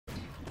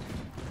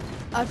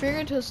I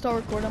figured to start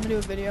recording, I'm gonna do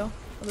a video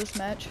of this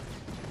match.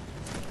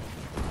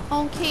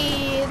 On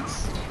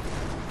kids.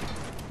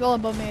 You're all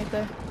above me right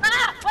there.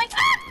 Ah! Wait!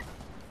 Ah!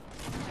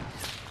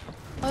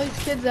 Where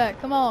these kids at?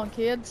 Come on,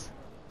 kids.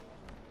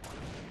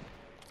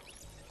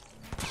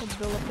 Let's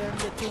build up there and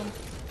get to them.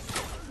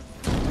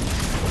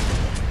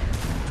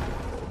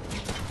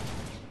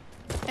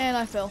 And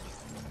I fell.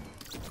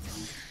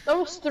 There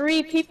was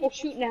 3 people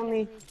shooting at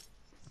me.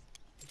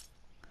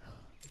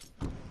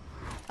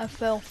 I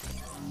fell.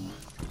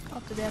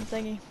 Off the damn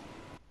thingy.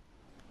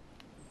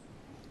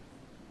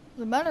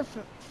 As a matter of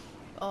fact,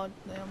 oh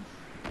damn.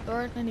 There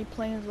aren't any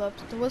planes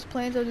left. If there was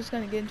planes, I was just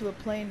gonna get into a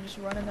plane and just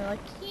run in there like,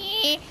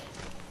 yeah.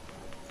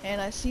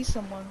 And I see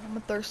someone. I'm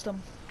gonna thirst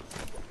them.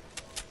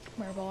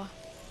 Come here, boy.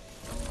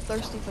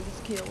 Thirsty for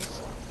these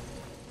kills.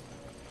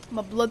 I'm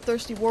a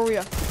bloodthirsty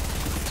warrior.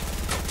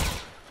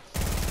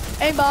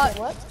 Aimbot!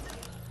 What?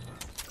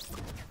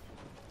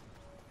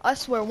 I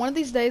swear, one of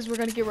these days we're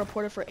gonna get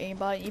reported for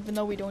aimbot, even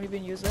though we don't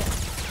even use it.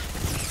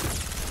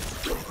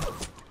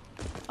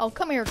 Oh,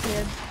 come here,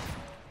 kid.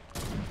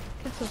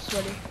 Kid's so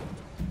sweaty.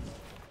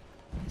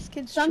 This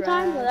kid's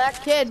Sometimes trash.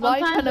 that Kid, why are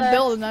you trying to sometimes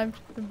build and I'm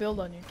trying to build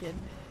on you, kid?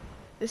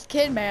 This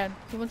kid, man,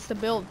 he wants to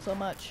build so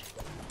much.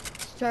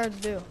 What's he trying to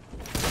do?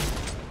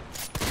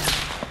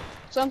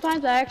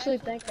 Sometimes I actually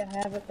think I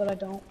have it, but I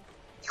don't.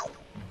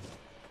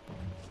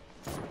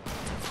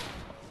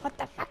 What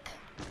the fuck?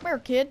 Come here,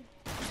 kid.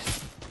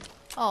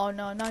 Oh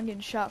no, now I'm getting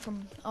shot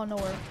from out of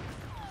nowhere.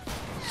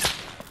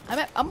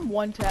 I'm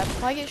one tap.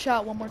 If I get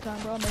shot one more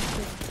time, bro, I'm gonna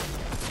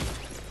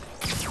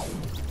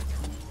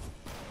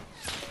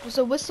There's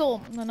a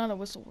whistle, no, not a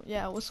whistle.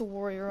 Yeah, a whistle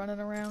warrior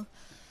running around.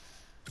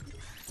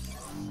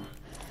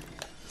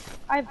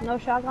 I have no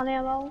shotgun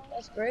ammo.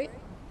 That's great.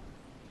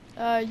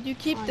 You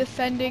keep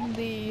defending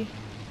the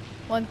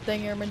one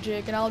thing here,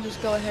 Majig, and I'll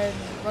just go ahead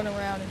and run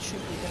around and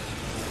shoot people.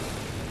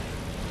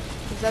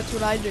 Because that's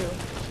what I do.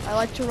 I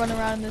like to run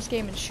around in this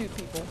game and shoot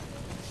people.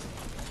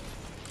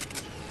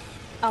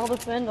 I'll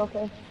defend,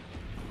 okay.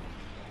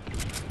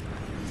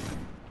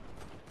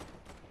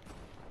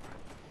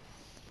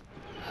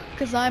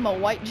 Because I'm a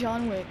white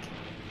John Wick.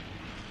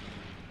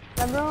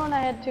 Remember when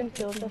I had 2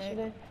 kills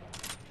yesterday?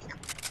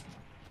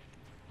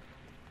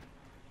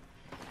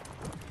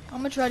 I'm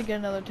gonna try to get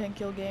another 10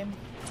 kill game.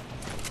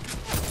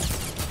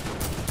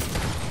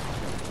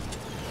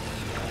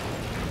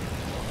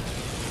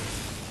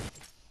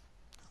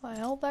 Why the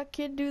hell did that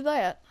kid do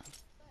that?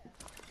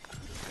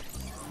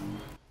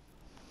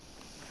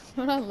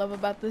 What I love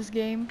about this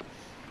game,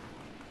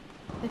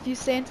 if you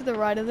stand to the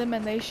right of them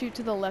and they shoot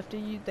to the left of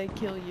you, they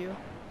kill you.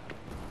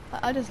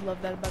 I just love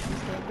that about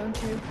this game,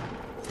 don't you?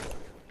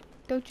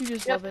 Don't you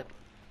just love it?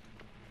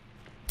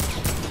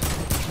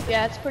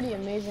 Yeah, it's pretty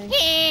amazing.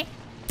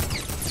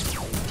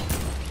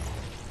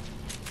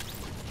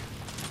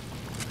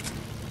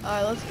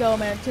 Alright, let's go,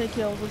 man. 10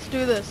 kills. Let's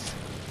do this.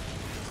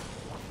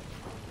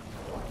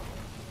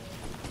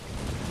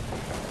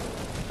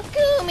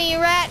 Gumi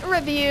Rat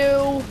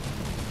Review.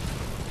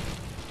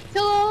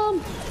 Kill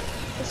him!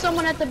 There's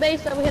someone at the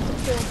base that we have to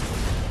kill.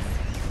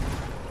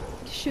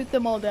 Shoot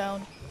them all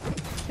down.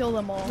 Kill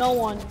them all. No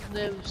one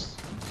lives.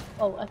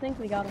 Oh, I think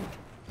we got him.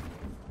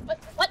 What?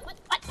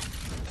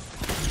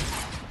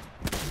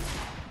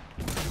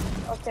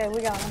 Okay,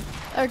 we got him.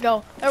 There we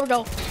go. There we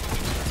go.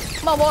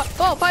 Come on, boy.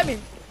 Come on, fight me.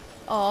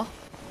 Aw.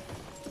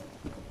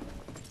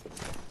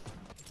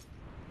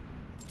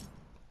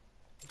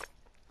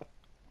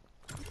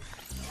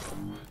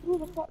 Who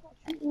the fuck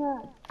is shooting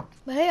that?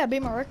 But hey, I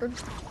beat my record.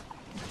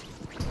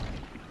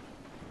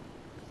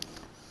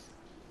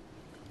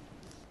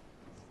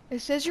 It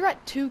says you're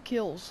at 2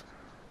 kills.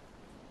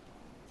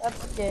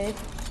 That's gay.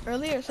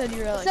 Earlier it said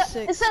you were at like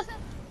 6.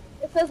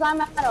 It says I'm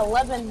at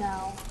 11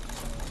 now.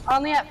 I'm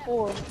only at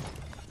 4.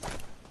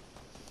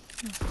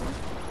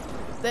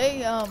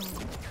 They, I'm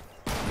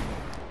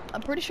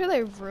pretty sure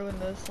they've ruined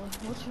this. Like,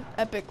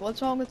 Epic,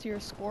 what's wrong with your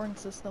scoring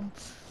system?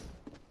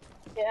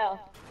 Yeah.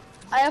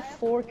 I have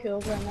 4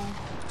 kills right now.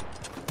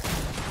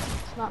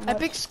 It's not much.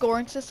 Epic's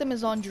scoring system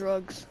is on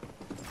drugs.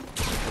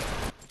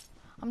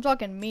 I'm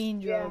talking mean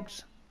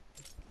drugs.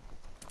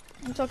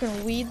 I'm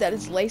talking weed that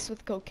is laced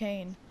with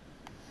cocaine.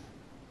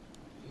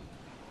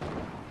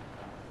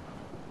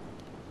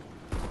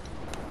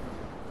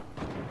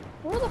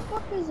 Where the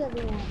fuck is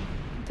everyone?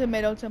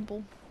 Tomato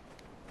Temple.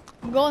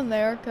 I'm going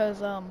there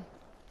because I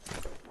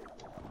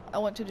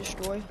want to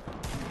destroy.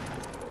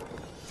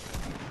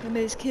 Give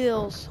me these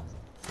kills.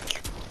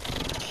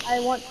 I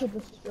want to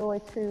destroy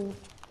too.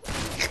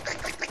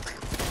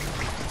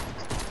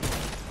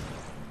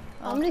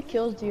 How many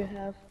kills do you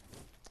have?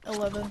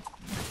 11.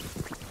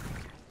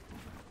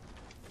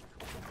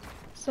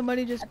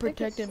 Somebody just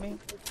protected me.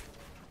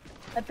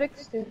 Epic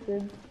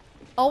stupid.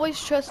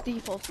 Always trust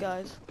defaults,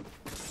 guys.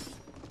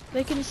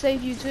 They can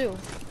save you too.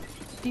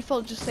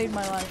 Default just saved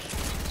my life.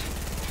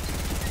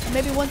 And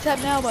maybe one tap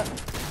now, but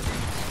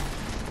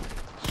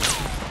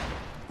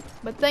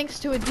thanks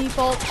to a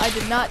default, I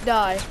did not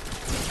die.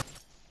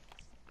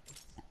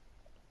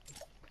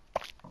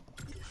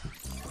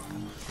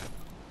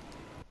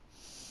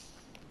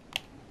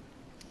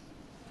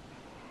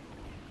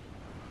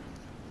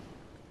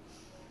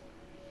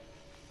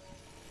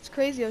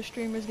 crazy how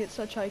streamers get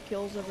such high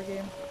kills every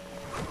game.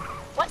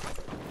 What?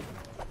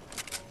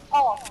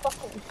 Oh,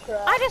 fucking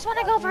crap. I just want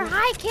to go for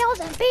high kills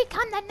and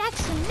become the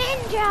next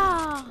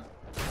ninja.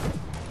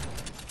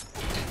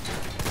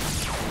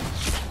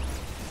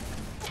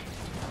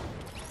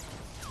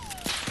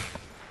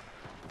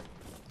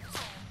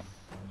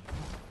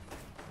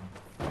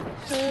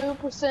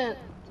 2%.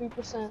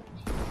 2%.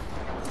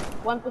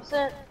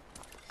 1%.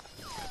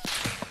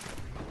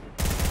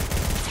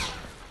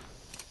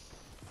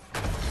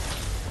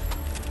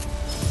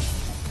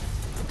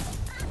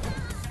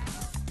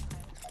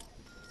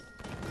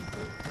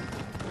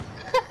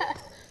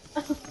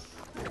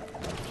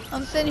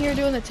 I'm sitting here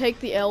doing the take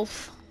the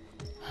elf.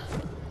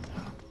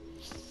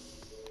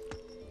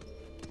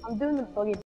 I'm doing the buggy